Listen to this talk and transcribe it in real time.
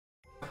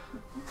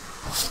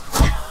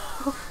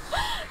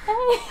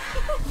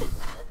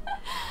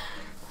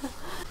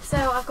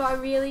got a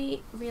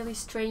really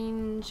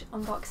strange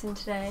unboxing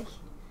today.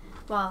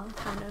 Well,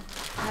 kind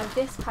of. I have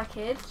this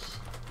package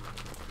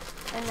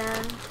and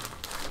then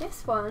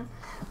this one.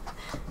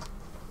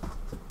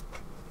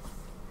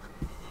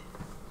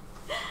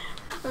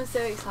 I'm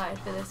so excited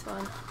for this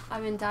one.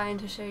 I've been dying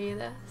to show you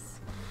this.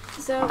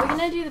 So we're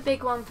gonna do the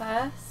big one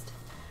first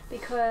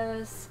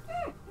because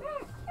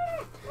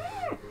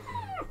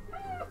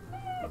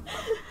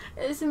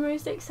it's the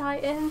most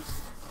exciting.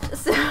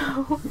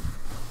 So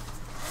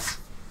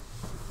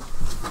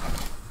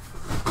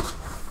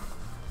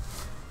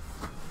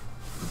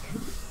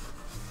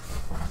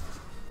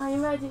are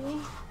you ready?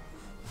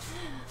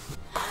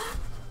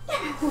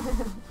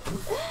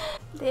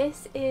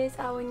 This is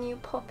our new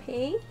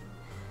puppy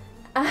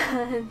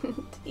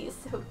and he's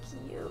so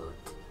cute.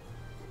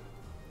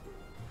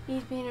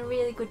 He's been a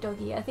really good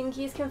doggy. I think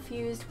he's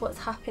confused what's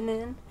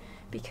happening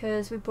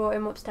because we brought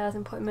him upstairs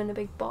and put him in a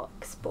big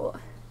box, but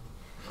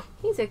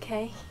he's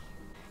okay.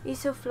 He's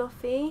so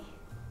fluffy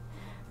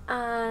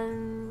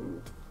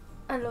and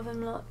I love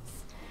him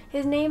lots.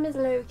 His name is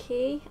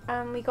Loki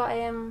and we got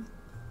him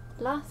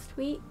last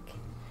week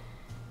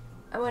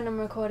when I'm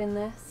recording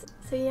this.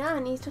 So yeah,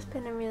 and he's just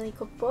been a really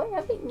good boy,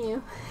 haven't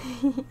you?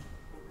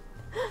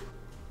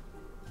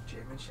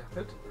 German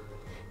Shepherd?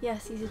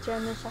 Yes, he's a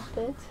German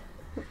Shepherd.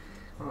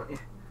 Oh, yeah.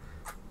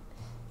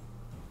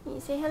 You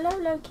say hello,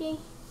 Loki.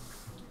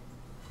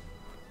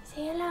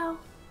 Say hello.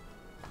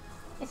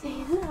 Say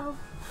hello.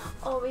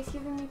 Oh, he's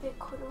giving me big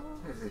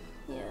cuddles. Is it?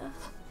 Yeah.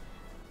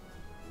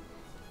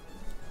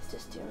 He's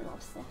just doing a lot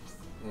of sniffs.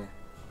 Yeah,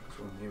 that's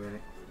one new in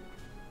it.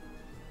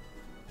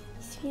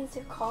 He's feeling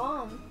so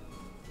calm.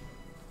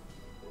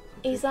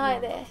 He's like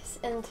this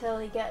until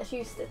he gets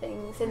used to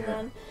things, and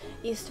then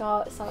he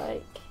starts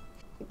like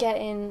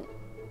getting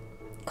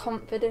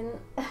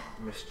confident.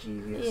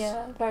 Mischievous.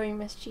 Yeah, very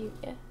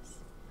mischievous.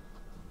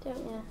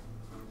 Don't you?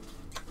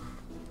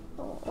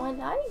 Oh, I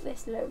like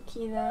this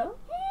Loki though.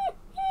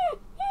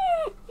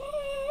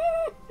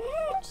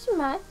 What's the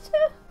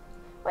matter?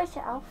 Where's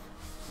your elf?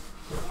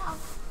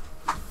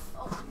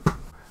 Oh.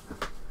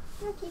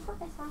 Loki, put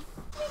this on.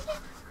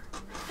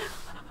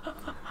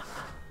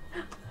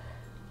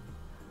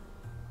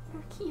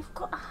 Loki, you've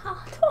got a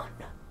heart on.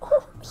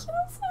 Oh, you're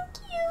so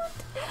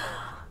cute.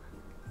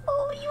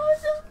 Oh, you are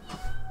so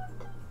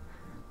cute.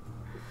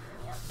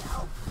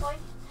 Elf toy.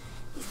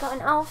 He's got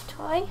an elf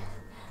toy.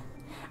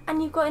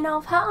 And you've got an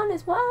elf hat on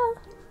as well.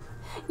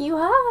 You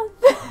have.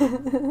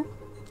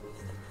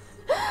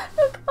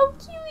 Look how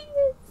cute he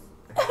is.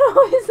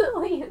 Oh, his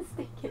little ears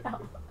sticking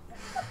out.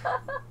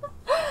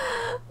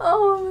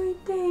 Oh my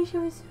days,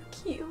 you're so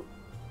cute.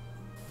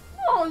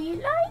 Oh, you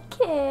like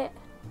it?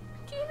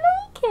 Do you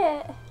like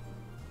it?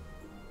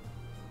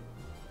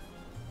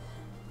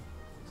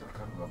 It's like I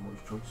haven't got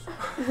much choice.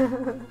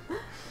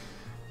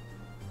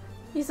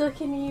 He's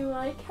looking at you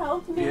like,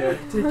 help me. Yeah,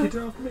 take it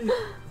off me.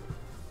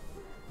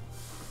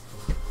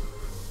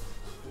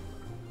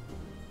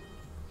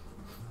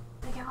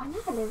 Go on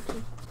now,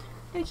 Loki.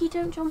 Loki,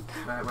 don't jump.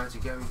 Where's he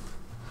going?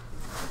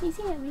 He's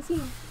here, he's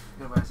here.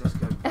 No, where's this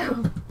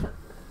going?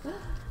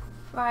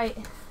 Right.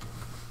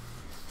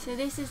 So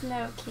this is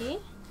Loki.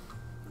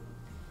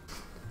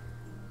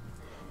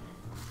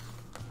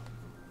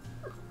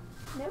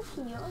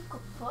 Loki, you're a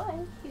good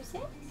boy. Who's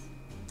this?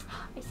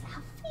 It's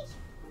Alfie.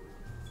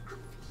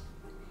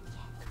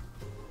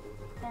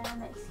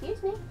 Yeah.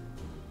 Excuse me.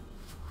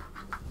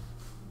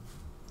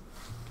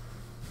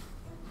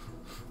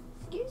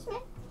 Excuse me.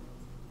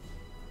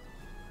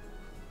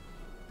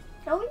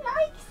 Oh, he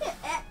likes it.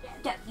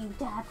 Don't you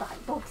dare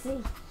bite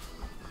Bugsy.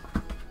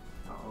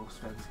 Oh,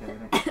 Sven's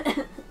getting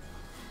it.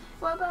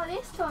 What about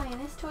this toy?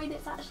 This toy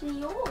that's actually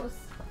yours.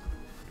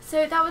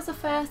 So that was the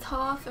first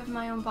half of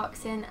my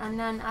unboxing, and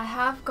then I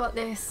have got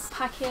this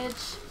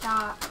package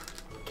that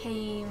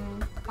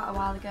came quite a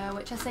while ago,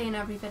 which I say in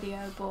every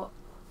video, but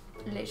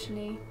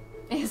literally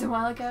it is a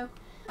while ago.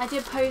 I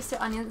did post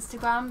it on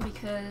Instagram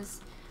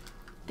because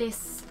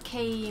this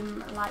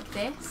came like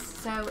this.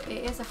 So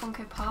it is a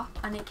Funko Pop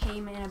and it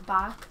came in a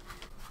bag.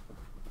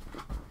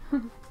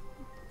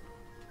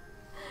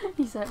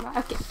 He's like, right,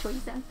 I'll get the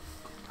toys then.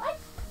 Oi!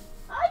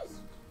 Oi!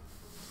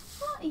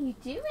 What are you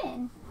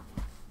doing?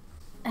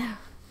 Oh.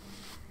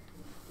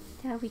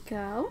 There we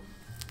go.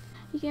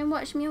 You gonna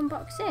watch me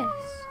unbox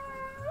this?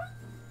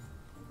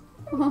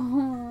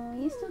 Oh,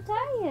 you're still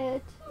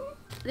tired.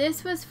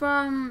 This was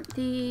from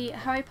the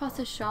Harry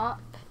Potter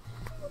shop.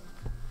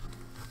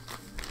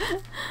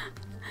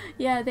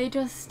 Yeah, they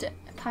just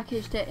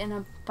packaged it in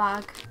a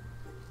bag.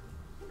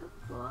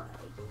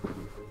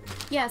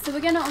 Yeah, so we're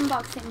gonna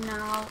unbox it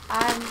now.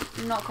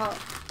 I've not got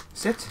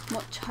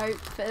much hope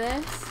for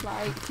this,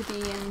 like to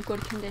be in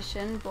good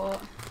condition,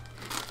 but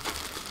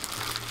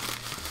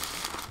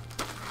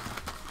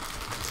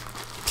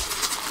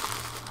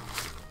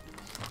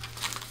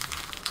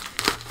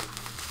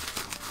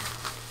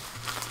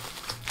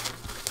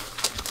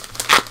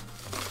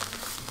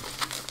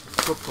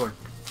Good boy.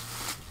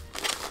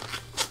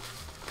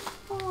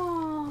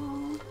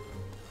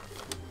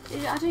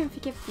 I don't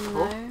forgive them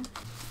though.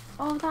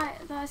 Oh,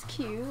 that's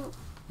cute.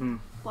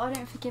 But I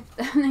don't forgive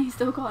them. They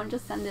still can't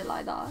just send it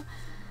like that.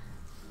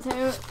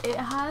 So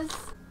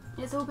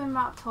it's all been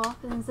wrapped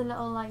up, and there's a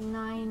little like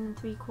 9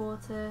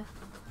 3/4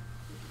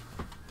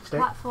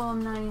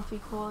 platform, 9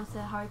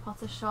 3/4 Harry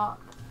Potter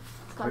shop.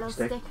 It's got a little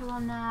sticker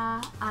on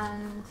there,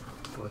 and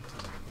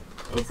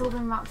it's all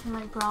been wrapped in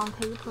like brown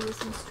paper with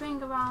some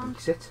string around.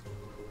 Sit.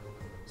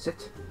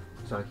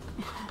 Sorry.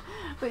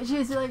 Which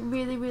is like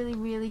really, really,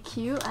 really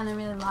cute, and I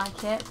really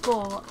like it.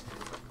 But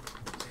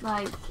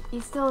like,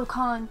 you still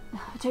can't.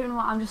 I don't know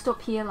what. I'm just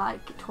up here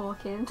like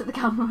talking to the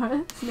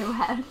camera. There's no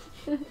head.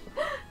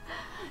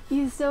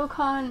 You still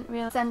can't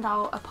really send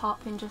out a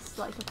pop in just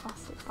like a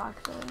plastic bag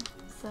though.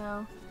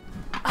 So,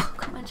 oh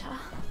come on, Char.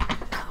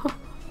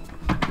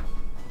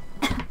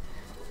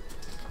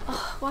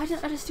 Oh, why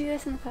didn't I just do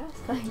this in the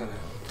first place?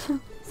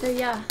 So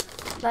yeah,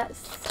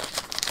 let's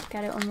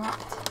get it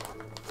unlocked.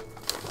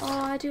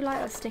 Oh, I do like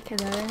that sticker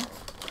though.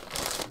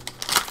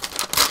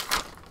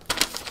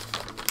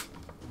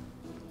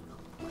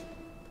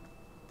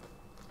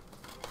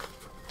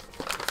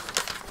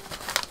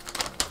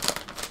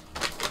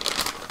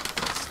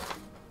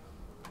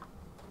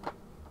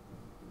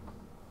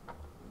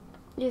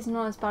 It's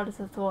not as bad as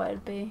I thought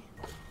it'd be.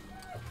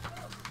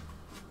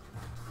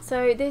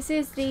 So this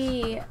is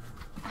the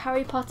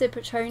Harry Potter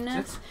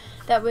Patronus.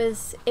 It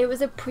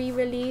was a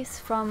pre-release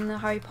from the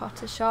Harry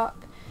Potter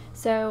shop,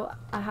 so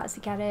I had to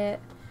get it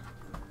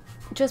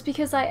just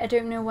because I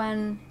don't know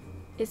when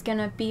it's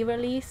gonna be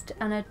released,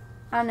 and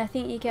I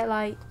think you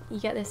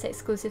get this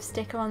exclusive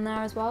sticker on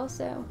there as well.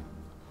 So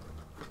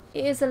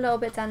it is a little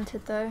bit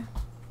dented though,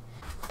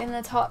 in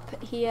the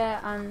top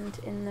here and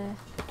in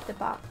the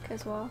back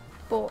as well.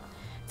 But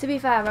to be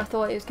fair, I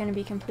thought it was going to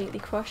be completely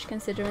crushed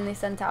considering they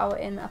sent it out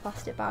in a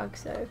plastic bag,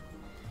 so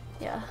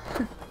yeah.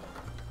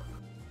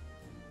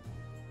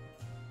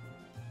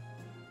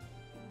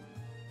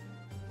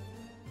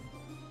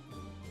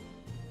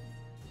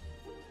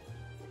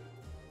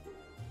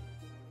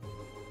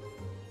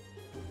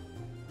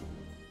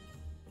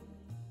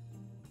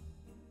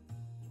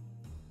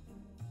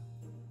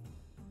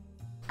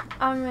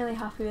 I'm really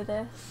happy with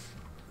this.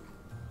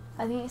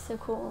 I think it's so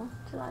cool.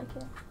 Do you like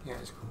it? Yeah,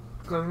 it's cool.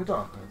 Glow in the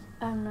dark,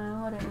 Oh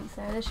no, I don't think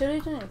so. They should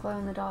have done it glow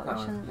in the dark,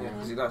 shouldn't they? Yeah,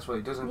 because that's what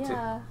it does, isn't it?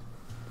 Yeah.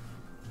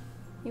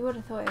 You would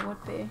have thought it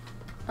would be.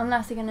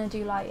 Unless they're going to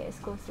do like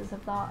exclusives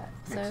of that.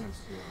 So, Makes sense,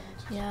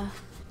 yeah.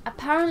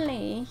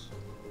 Apparently,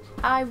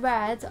 I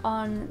read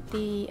on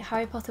the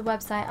Harry Potter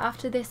website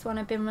after this one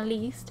had been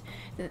released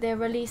that they're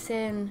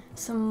releasing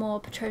some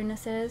more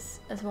Patronuses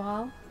as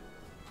well.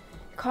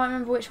 I can't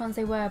remember which ones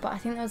they were, but I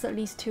think there was at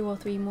least 2 or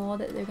 3 more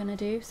that they're going to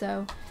do,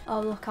 so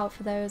I'll look out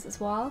for those as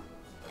well.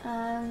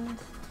 And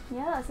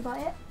yeah, that's about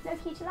it.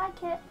 Loki, do you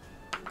like it?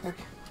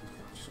 Okay.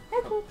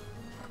 Loki, do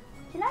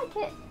you like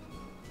it?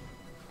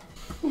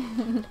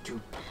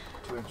 Two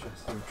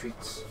interesting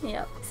treats.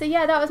 Yep. So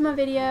yeah, that was my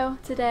video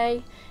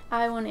today.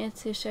 I wanted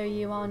to show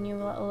you our new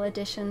little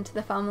addition to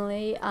the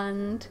family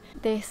and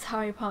this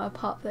Harry Potter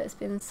pop that's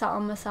been sat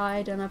on my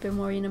side and I've been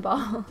worrying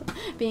about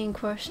being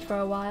crushed for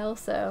a while.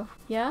 So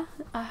yeah,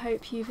 I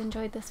hope you've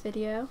enjoyed this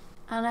video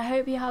and I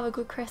hope you have a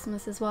good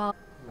Christmas as well.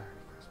 Merry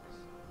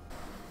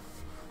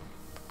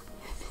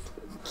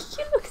Christmas.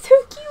 You look so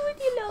cute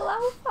with your little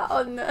outfit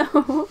on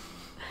though.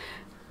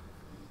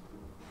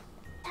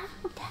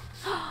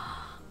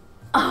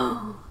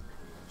 Oh,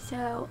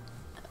 so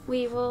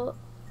we will.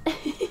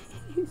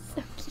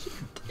 So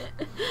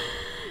cute.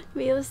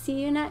 We'll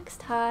see you next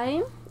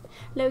time.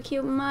 Loki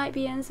might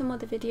be in some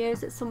other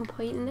videos at some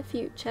point in the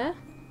future.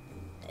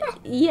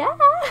 Yeah,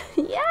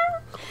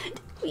 yeah.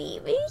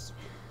 Baby.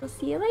 We'll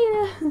see you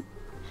later.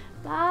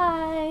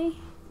 Bye.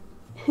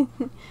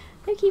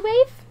 Loki,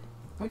 wave.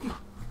 Loki.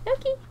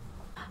 Loki.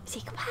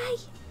 Say goodbye.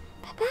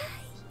 Bye bye.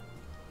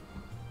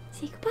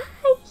 Say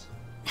goodbye.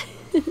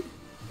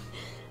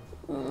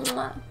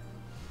 Mwah.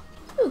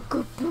 Oh,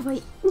 good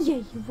boy. Yeah,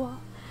 you are.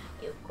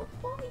 You're a good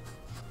boy.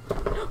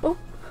 Oh,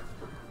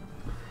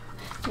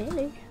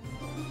 nearly.